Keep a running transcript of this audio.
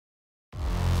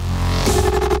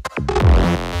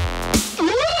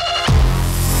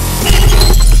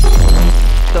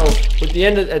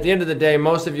the end of the day,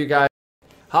 most of you guys.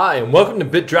 Hi, and welcome to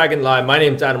Bitdragon Live. My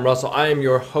name is Adam Russell. I am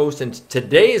your host, and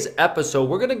today's episode,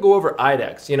 we're going to go over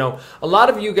IDEX. You know, a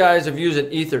lot of you guys have used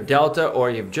an Ether Delta,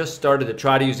 or you've just started to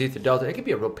try to use Ether Delta. It can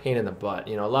be a real pain in the butt.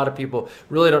 You know, a lot of people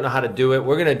really don't know how to do it.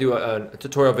 We're going to do a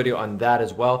tutorial video on that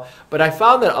as well. But I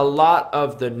found that a lot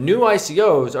of the new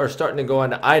ICOs are starting to go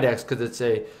onto IDEX because it's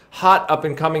a hot up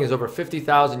and coming. Is over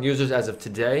 50,000 users as of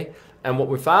today. And what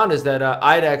we found is that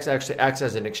IDEX actually acts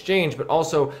as an exchange, but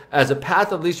also as a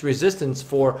path of least resistance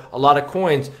for a lot of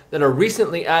coins that are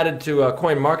recently added to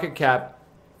CoinMarketCap,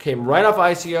 came right off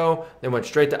ICO, then went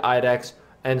straight to IDEX.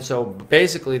 And so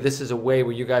basically this is a way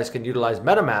where you guys can utilize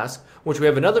Metamask, which we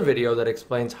have another video that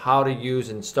explains how to use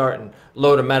and start and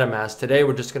load a Metamask. Today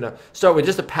we're just going to start with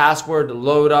just a password to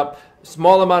load up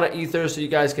small amount of Ether so you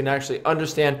guys can actually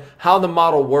understand how the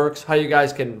model works, how you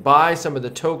guys can buy some of the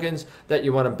tokens that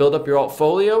you want to build up your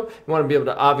altfolio. You want to be able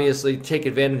to obviously take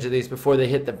advantage of these before they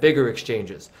hit the bigger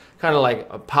exchanges, kind of like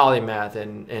a Polymath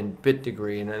and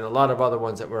Bitdragon and a lot of other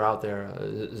ones that were out there,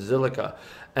 Zilliqa.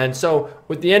 And so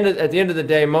at the end of the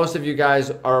day, most of you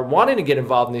guys are wanting to get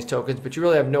involved in these tokens, but you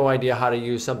really have no idea how to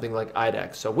use something like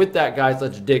IDEX. So with that, guys,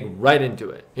 let's dig right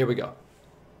into it. Here we go.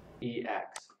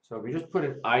 EX. So if you just put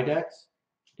an IDEX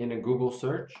in a Google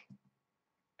search,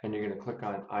 and you're going to click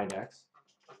on IDEX,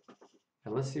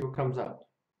 and let's see what comes up.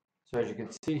 So as you can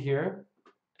see here,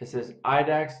 it says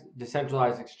IDEX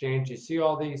decentralized exchange. You see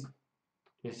all these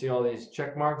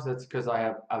check marks? That's because I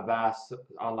have a vast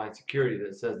online security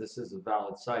that says this is a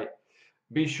valid site.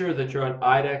 Be sure that you're on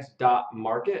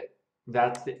idex.market.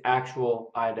 That's the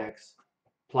actual IDEX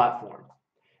platform.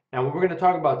 Now what we're going to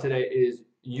talk about today is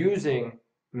using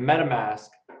Metamask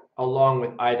along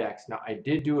with IDEX. Now I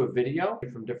did do a video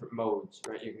from different modes,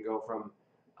 right? You can go from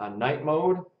a night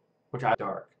mode, which I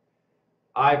dark.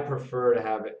 I prefer to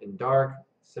have it in dark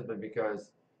simply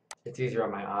because it's easier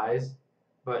on my eyes.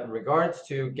 But in regards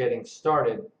to getting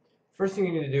started, first thing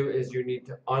you need to do is you need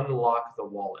to unlock the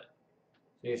wallet.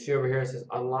 So you see over here it says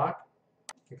unlock.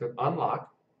 You click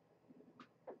unlock,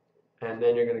 and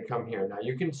then you're going to come here. Now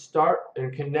you can start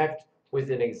and connect with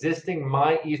an existing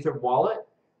My Ether wallet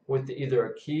with either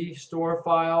a key store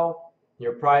file,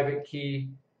 your private key,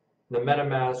 the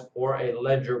Metamask, or a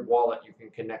Ledger wallet you can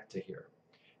connect to here.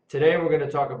 Today we're going to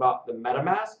talk about the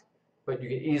Metamask, but you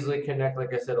can easily connect,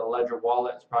 like I said, a Ledger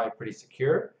wallet. It's probably pretty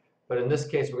secure, but in this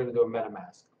case we're going to do a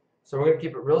Metamask. So we're going to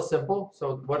keep it real simple.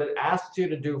 So what it asks you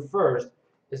to do first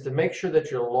is to make sure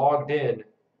that you're logged in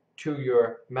to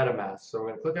your Metamask. So we're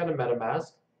going to click on the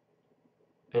Metamask,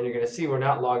 and you're going to see we're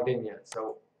not logged in yet.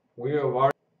 So we have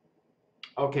already.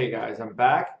 Okay guys, I'm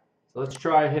back. So let's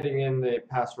try hitting in the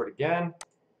password again.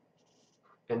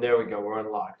 And there we go, we're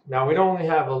unlocked. Now we only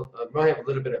have a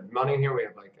little bit of money in here. We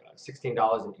have like $16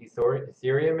 in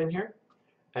Ethereum in here.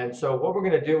 And so what we're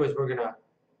going to do is we're going to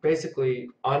basically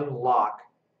unlock.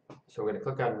 So we're going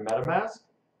to click on Metamask,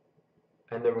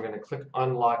 and then we're going to click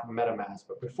unlock Metamask.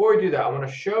 But before we do that, I want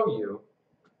to show you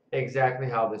exactly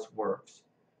how this works.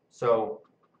 So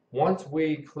once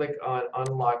we click on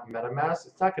unlock Metamask,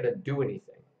 it's not going to do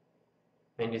anything.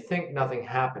 And you think nothing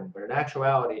happened, but in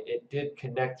actuality, it did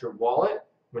connect your wallet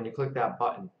when you click that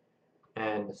button.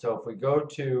 And so if we go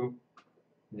to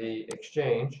the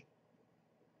exchange,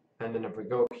 and then if we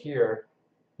go here,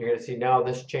 you're going to see now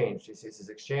this changed. You see it says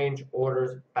exchange,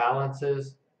 orders,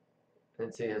 balances,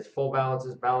 and see it has full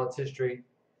balances, balance history,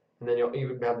 and then you'll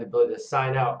even have the ability to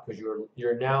sign out because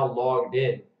you're now logged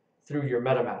in through your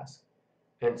Metamask.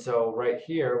 And so right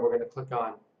here, we're going to click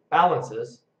on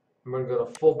balances, and we're going to go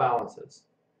to full balances.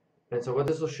 And so what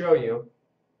this will show you,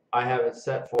 I have it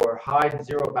set for hide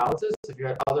zero balances. If you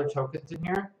had other tokens in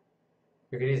here,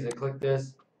 you can easily click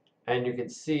this, and you can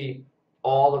see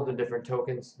all of the different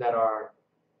tokens that are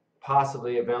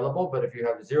possibly available. But if you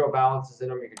have zero balances in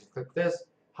them, you can just click this,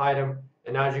 hide them,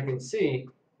 and as you can see,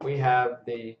 we have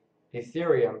the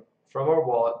Ethereum from our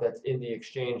wallet that's in the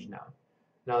exchange now.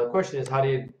 Now the question is, how do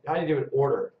you do an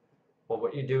order? Well,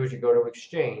 what you do is you go to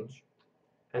exchange,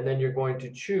 and then you're going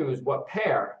to choose what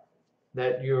pair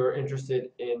that you're interested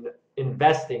in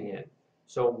investing in.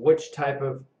 So which type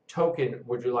of token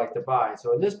would you like to buy?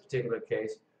 So in this particular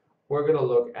case, we're going to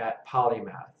look at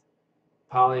Polymath.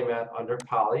 Polymath under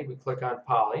Poly, we click on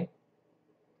Poly,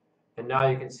 and now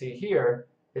you can see here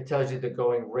it tells you the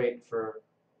going rate for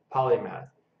Polymath.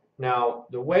 Now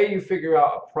the way you figure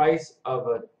out a price of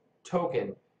a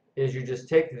token is you just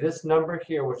take this number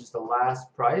here, which is the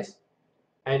last price,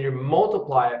 and you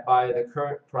multiply it by the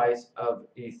current price of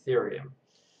Ethereum,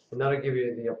 and that'll give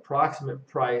you the approximate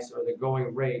price or the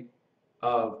going rate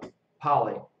of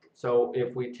Poly. So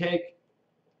if we take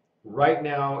Right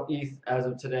now, ETH as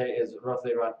of today is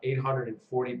roughly around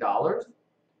 $840. So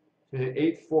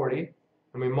 840,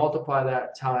 and we multiply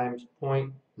that times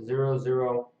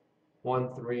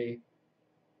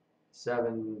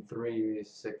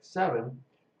 0.00137367,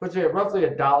 puts you at roughly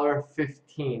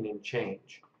 $1.15 in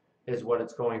change is what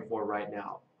it's going for right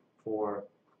now for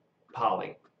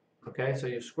Poly. Okay, so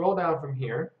you scroll down from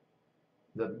here.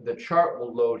 The chart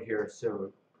will load here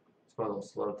soon. It's going a little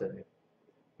slow today.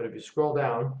 But if you scroll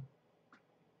down,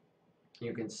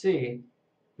 you can see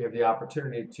you have the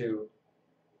opportunity to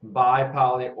buy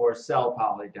Poly or sell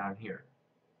Poly down here.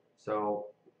 So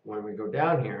when we go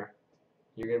down here,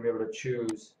 you're going to be able to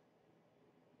choose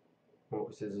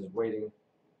what it says is waiting.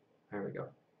 There we go.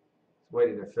 It's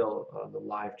waiting to fill the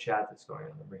live chat that's going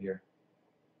on over here.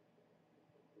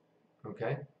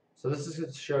 Okay, so this is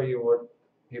to show you what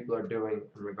people are doing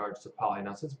in regards to Poly.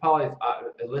 Now, since Poly is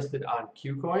listed on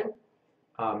KuCoin,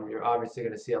 you're obviously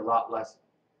going to see a lot less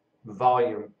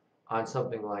volume on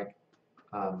something like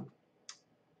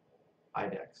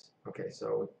IDEX. Okay,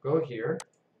 so go here,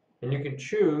 and you can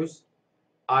choose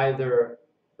either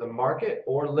the market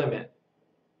or limit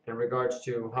in regards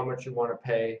to how much you want to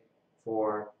pay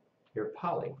for your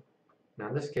Poly. Now,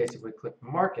 in this case, if we click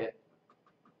market,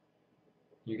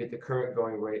 you get the current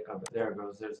going rate of it. There it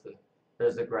goes.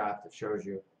 There's the graph that shows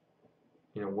you,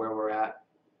 where we're at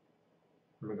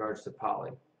in regards to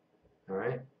Poly. All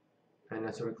right, and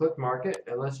then so we click market,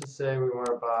 and let's just say we want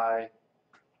to buy,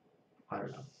 I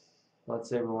don't know, let's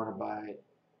say we want to buy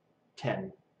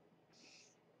 10,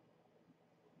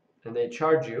 and they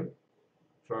charge you,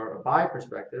 for a buy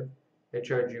perspective, they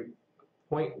charge you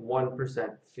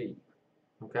 0.1% fee.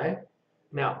 Okay,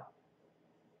 now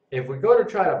if we go to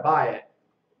try to buy it,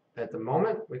 at the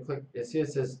moment we click, you see it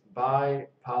says buy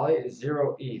Poly is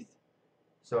 0 ETH.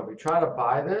 So if we try to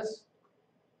buy this,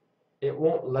 it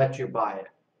won't let you buy it.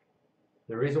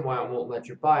 The reason why it won't let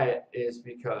you buy it is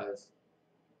because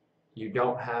you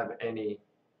don't have any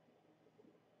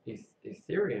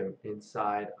Ethereum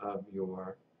inside of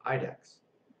your IDEX.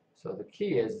 So the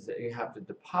key is that you have to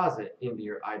deposit into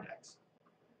your IDEX.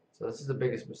 So this is the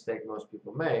biggest mistake most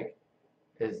people make,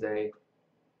 is they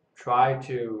try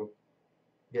to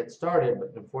get started,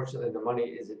 but unfortunately the money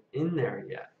isn't in there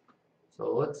yet.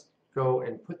 So let's go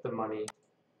and put the money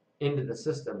into the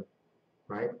system,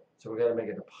 right? So we got to make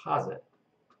a deposit.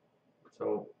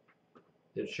 So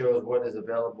it shows what is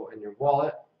available in your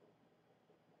wallet,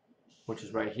 which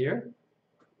is right here,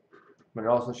 but it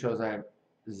also shows I have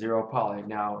 0 Poly.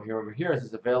 Now here over here it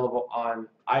is available on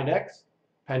IDEX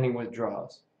pending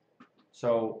withdrawals.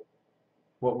 So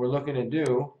what we're looking to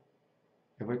do,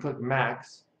 if we click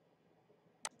max,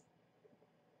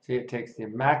 see it takes the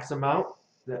max amount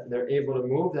that they're able to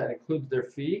move, that includes their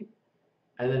fee,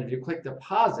 and then if you click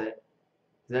deposit,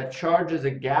 that charges a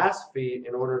gas fee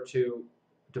in order to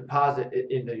deposit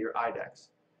it into your IDEX.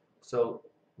 So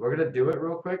we're going to do it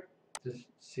real quick to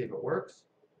see if it works.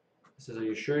 It says, are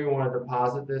you sure you want to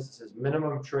deposit this? It says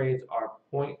minimum trades are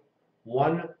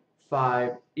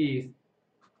 0.15 ETH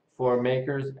for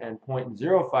makers and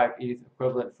 0.05 ETH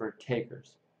equivalent for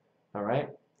takers. All right.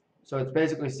 So it's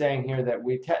basically saying here that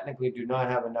we technically do not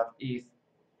have enough ETH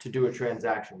to do a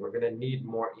transaction. We're going to need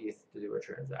more ETH to do a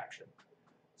transaction.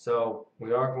 So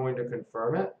we are going to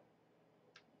confirm it,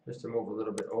 just to move a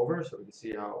little bit over so we can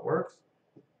see how it works.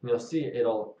 And you'll see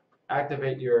it'll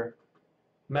activate your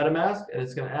Metamask, and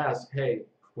it's going to ask, hey,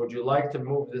 would you like to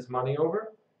move this money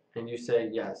over? And you say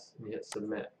yes, and you hit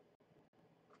submit.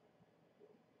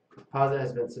 Deposit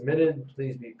has been submitted.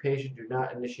 Please be patient. Do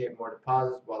not initiate more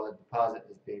deposits while the deposit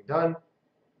is being done.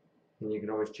 And you can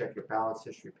always check your balance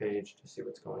history page to see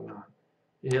what's going on.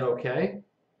 You hit OK.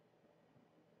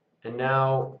 And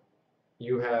now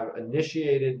you have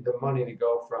initiated the money to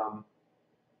go from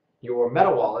your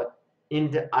Meta wallet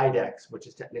into IDEX, which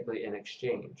is technically an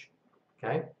exchange.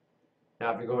 Okay.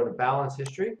 Now, if you go into balance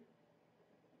history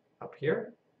up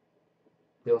here,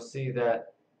 you'll see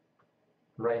that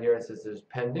right here it says there's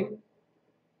pending.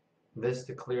 This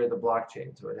to clear the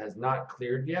blockchain. So it has not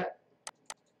cleared yet,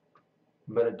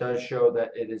 but it does show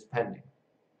that it is pending.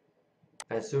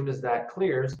 As soon as that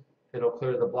clears, it'll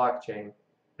clear the blockchain.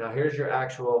 Now here's your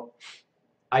actual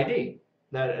ID.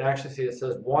 Now it actually see it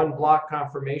says 1 block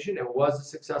confirmation. It was a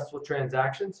successful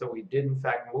transaction, so we did in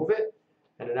fact move it,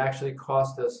 and it actually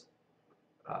cost us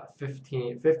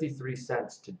 53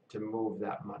 cents to move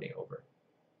that money over.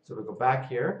 So we go back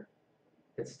here.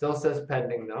 It still says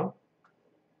pending though.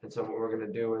 And so what we're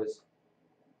going to do is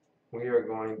we are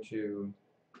going to,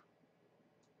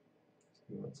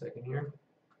 give me 1 second here.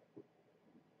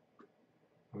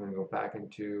 I'm going to go back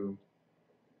into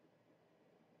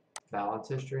balance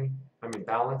history,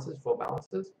 balances, full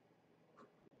balances.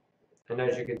 And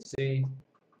as you can see,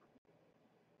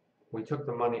 we took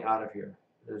the money out of here.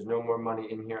 There's no more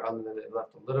money in here other than it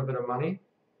left a little bit of money,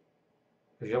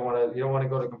 because you don't want to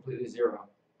go to completely zero.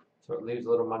 So it leaves a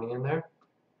little money in there.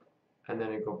 And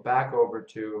then it go back over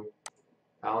to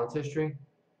balance history.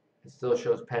 It still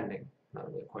shows pending.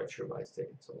 Not really quite sure why it's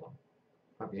taking so long.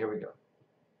 Okay, here we go.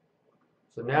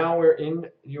 So now we're in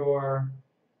your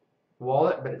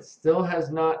wallet, but it still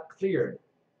has not cleared.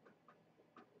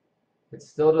 It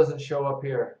still doesn't show up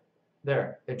here.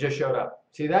 There, it just showed up.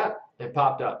 See that? It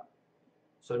popped up.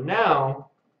 So now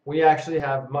we actually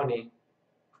have money.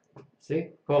 See?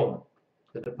 Boom.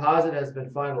 The deposit has been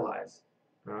finalized.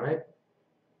 All right?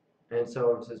 And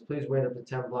so it says, please wait up to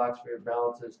 10 blocks for your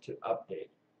balances to update.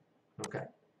 Okay.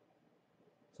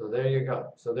 So there you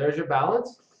go. So there's your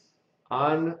balance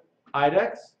on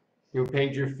IDEX. You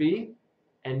paid your fee.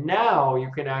 And now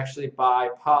you can actually buy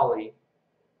Poly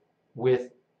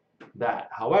with that.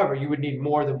 However, you would need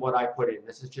more than what I put in.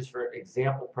 This is just for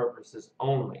example purposes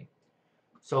only.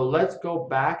 So let's go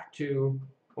back to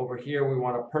over here. We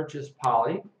want to purchase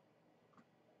Poly.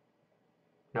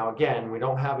 Now again, we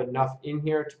don't have enough in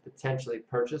here to potentially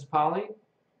purchase Poly,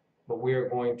 but we are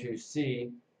going to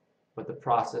see what the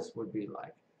process would be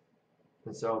like.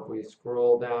 And so if we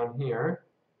scroll down here,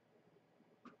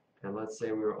 and let's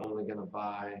say we were only going to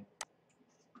buy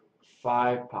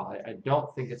 5 Poly. I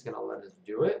don't think it's going to let us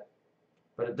do it,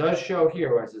 but it does show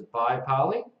here where it says buy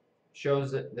Poly.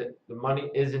 Shows that the money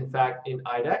is in fact in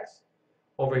IDEX.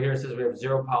 Over here it says we have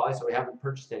 0 Poly, so we haven't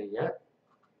purchased any yet.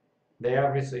 They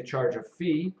obviously charge a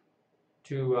fee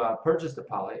to purchase the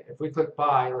Poly. If we click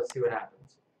buy, let's see what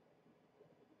happens.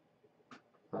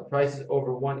 Price is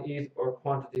over 1 ETH or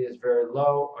quantity is very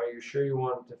low. Are you sure you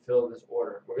want to fill this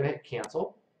order? We're going to hit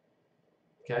cancel.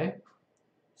 Okay.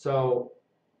 So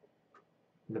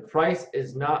the price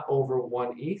is not over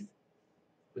 1 ETH.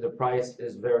 The price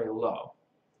is very low.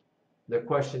 The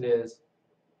question is,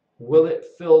 will it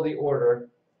fill the order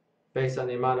based on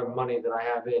the amount of money that I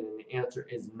have in? And the answer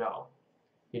is no.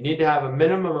 You need to have a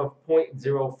minimum of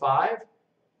 0.05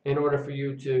 in order for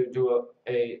you to do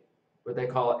what they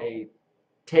call a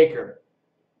taker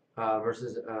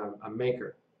versus a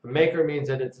maker. A maker means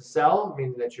that it's a sell,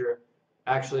 meaning that you're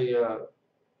actually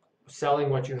selling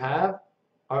what you have.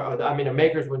 A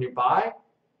maker is when you buy,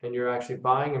 and you're actually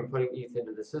buying and putting ETH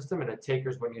into the system, and a taker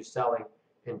is when you're selling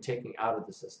and taking out of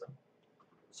the system.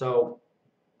 So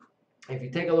if you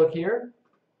take a look here,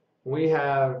 we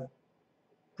have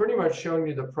pretty much shown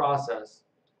you the process,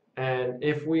 and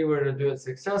if we were to do it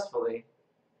successfully,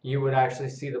 you would actually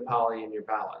see the Poly in your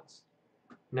balance.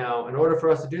 Now, in order for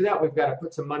us to do that, we've got to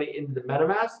put some money into the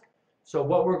Metamask. So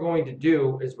what we're going to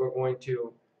do is we're going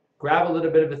to grab a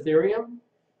little bit of Ethereum,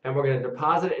 and we're going to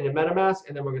deposit it into Metamask,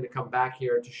 and then we're going to come back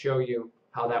here to show you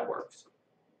how that works.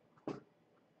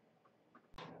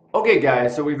 Okay,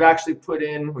 guys, so we've actually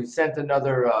we sent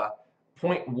another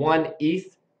 0.1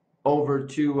 ETH over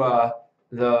to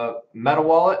the Meta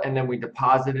wallet, and then we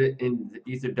deposited it in the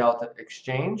EtherDelta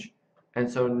exchange. And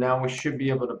so now we should be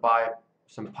able to buy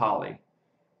some Poly.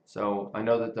 So I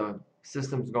know that the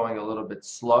system's going a little bit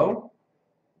slow.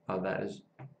 That is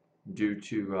due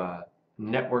to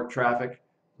network traffic.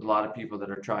 There's a lot of people that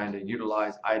are trying to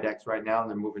utilize IDEX right now, and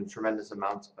they're moving tremendous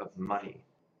amounts of money.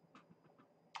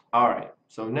 All right,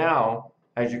 so now,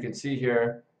 as you can see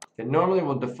here, it normally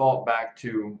will default back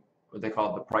to what they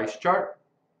call the price chart,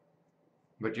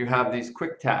 but you have these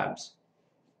quick tabs.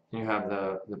 You have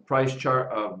the price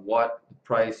chart of what the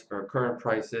price or current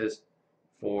price is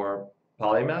for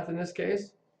Polymath in this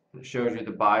case. It shows you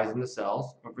the buys and the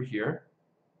sells over here.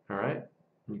 All right,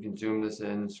 you can zoom this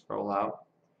in, scroll out.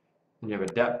 And you have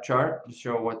a depth chart to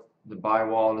show what the buy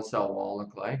wall and the sell wall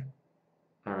look like.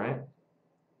 All right.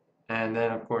 And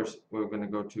then, of course, we're going to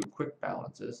go to quick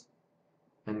balances.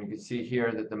 And you can see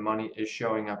here that the money is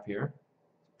showing up here.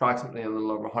 Approximately a little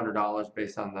over $100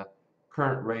 based on the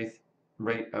current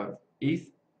rate of ETH.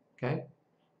 Okay.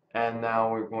 And now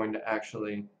we're going to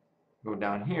actually go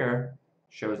down here.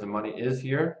 Shows the money is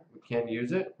here. We can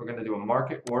use it. We're going to do a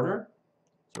market order.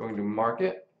 So we're going to do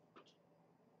market.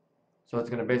 So it's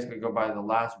going to basically go by the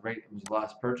last rate of the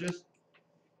last purchase.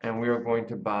 And we are going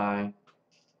to buy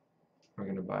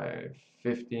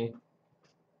 50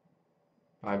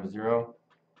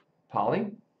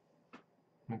 Poly.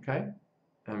 Okay.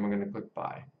 And we're going to click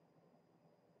buy.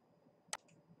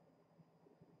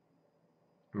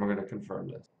 And we're going to confirm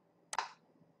this.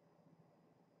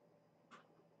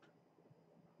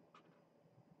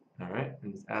 All right.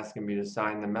 And it's asking me to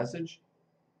sign the message.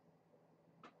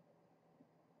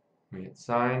 We hit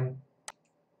sign.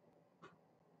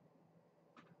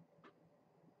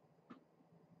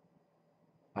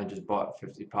 I just bought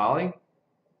 50 poly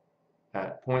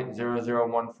at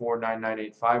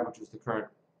 0.00149985, which is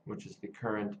the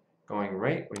current going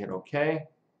rate. We hit OK.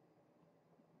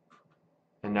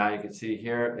 And now you can see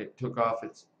here it took off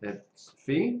its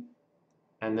fee.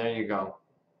 And there you go.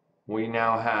 We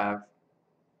now have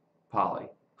poly.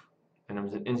 And it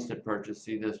was an instant purchase.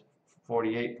 See this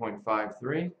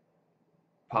 48.53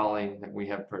 poly that we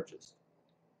have purchased.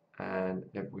 And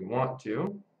if we want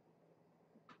to,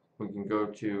 we can go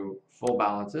to full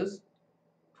balances.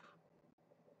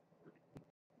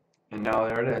 And now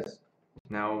there it is.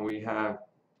 Now we have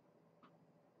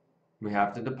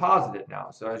to deposit it now.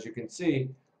 So as you can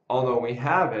see, although we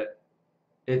have it,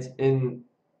 it's in,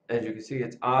 as you can see,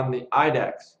 it's on the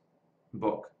IDEX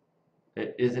book.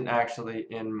 It isn't actually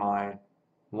in my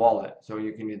wallet. So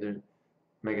you can either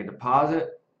make a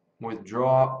deposit,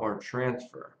 withdraw, or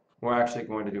transfer. We're actually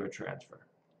going to do a transfer.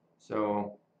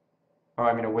 So, or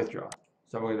I mean a withdraw.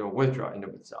 So we're going to do a withdraw into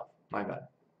itself. My bad.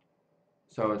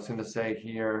 So it's going to say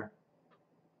here,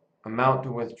 amount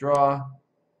to withdraw,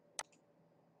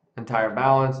 entire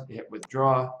balance, hit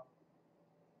withdraw.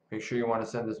 Make sure you want to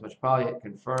send this much poly, hit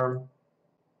confirm.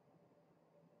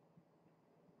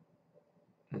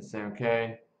 And say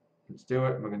okay. Let's do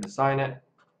it. We're going to sign it.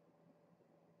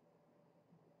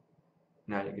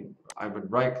 Now you can, I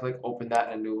would right click, open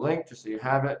that in a new link just so you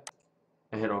have it,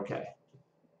 and hit OK.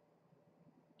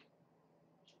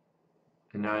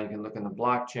 And now you can look in the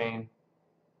blockchain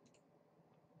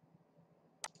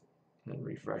and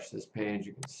refresh this page.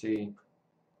 You can see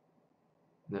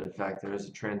that in fact there is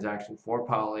a transaction for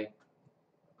poly.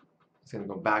 It's going to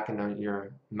go back into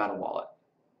your Meta wallet.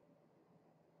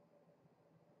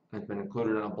 It's been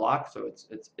included in a block, so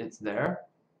it's there.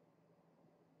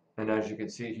 And as you can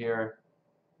see here,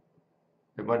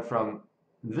 it went from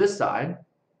this side,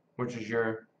 which is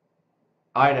your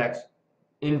IDEX,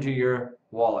 into your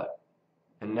wallet.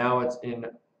 And now it's in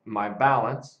my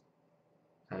balance.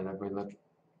 And if we look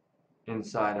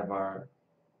inside of our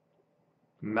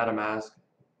Metamask,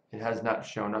 it has not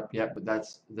shown up yet, but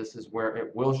this is where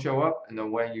it will show up. And the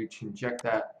way you can check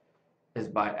that is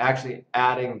by actually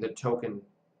adding the token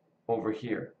over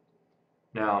here.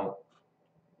 Now,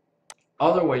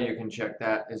 other way you can check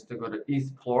that is to go to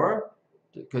Explorer,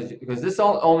 because this is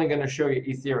only going to show you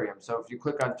Ethereum. So if you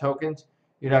click on tokens,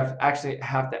 you'd actually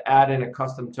have to add in a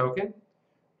custom token.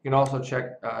 You can also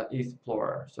check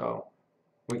Explorer. So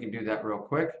we can do that real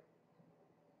quick.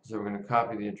 So we're going to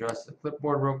copy the address to the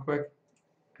clipboard real quick,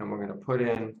 and we're going to put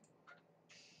in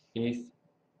ETH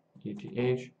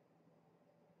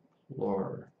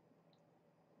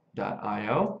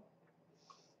Explorer.io.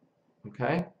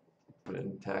 Okay, put it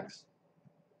in text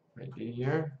ID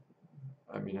here.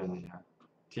 I mean in the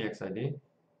TXID.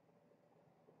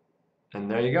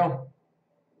 And there you go.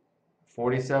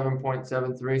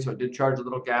 47.73. So it did charge a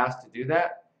little gas to do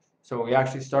that. So we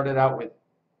actually started out with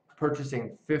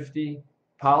purchasing 50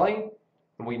 poly,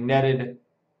 and we netted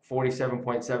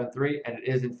 47.73, and it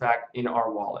is in fact in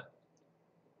our wallet.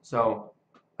 So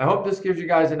I hope this gives you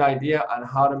guys an idea on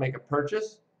how to make a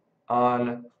purchase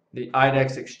on the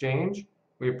IDEX Exchange.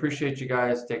 We appreciate you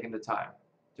guys taking the time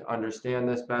to understand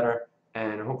this better,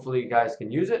 and hopefully you guys can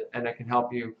use it and it can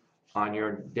help you on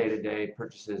your day-to-day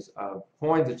purchases of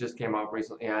coins that just came out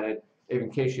recently added, in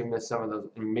case you missed some of those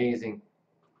amazing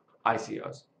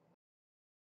ICOs.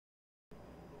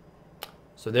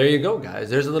 So there you go, guys.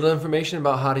 There's a little information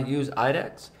about how to use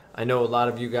IDEX. I know a lot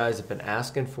of you guys have been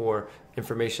asking for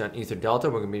information on Ether Delta.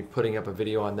 We're going to be putting up a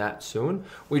video on that soon.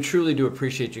 We truly do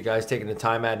appreciate you guys taking the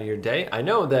time out of your day. I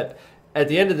know that at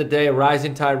the end of the day, a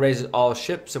rising tide raises all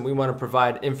ships, and we want to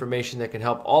provide information that can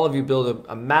help all of you build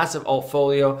a massive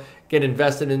altfolio, get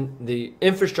invested in the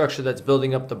infrastructure that's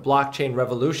building up the blockchain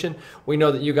revolution. We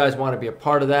know that you guys want to be a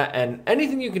part of that, and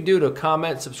anything you can do to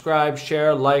comment, subscribe,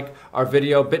 share, like our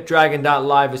video.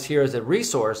 Bitdragon.live is here as a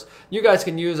resource you guys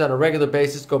can use on a regular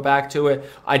basis. Go back to it.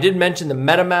 I did mention the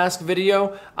Metamask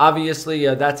video. Obviously,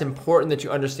 that's important that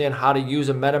you understand how to use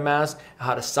a Metamask,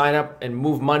 how to sign up and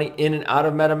move money in and out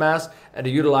of Metamask, and to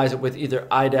utilize it with either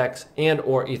IDEX and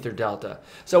or Ether Delta.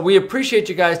 So we appreciate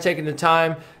you guys taking the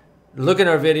time, looking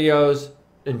at our videos,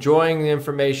 enjoying the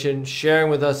information, sharing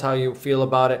with us how you feel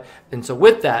about it. And so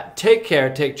with that, take care,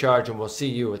 take charge, and we'll see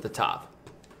you at the top.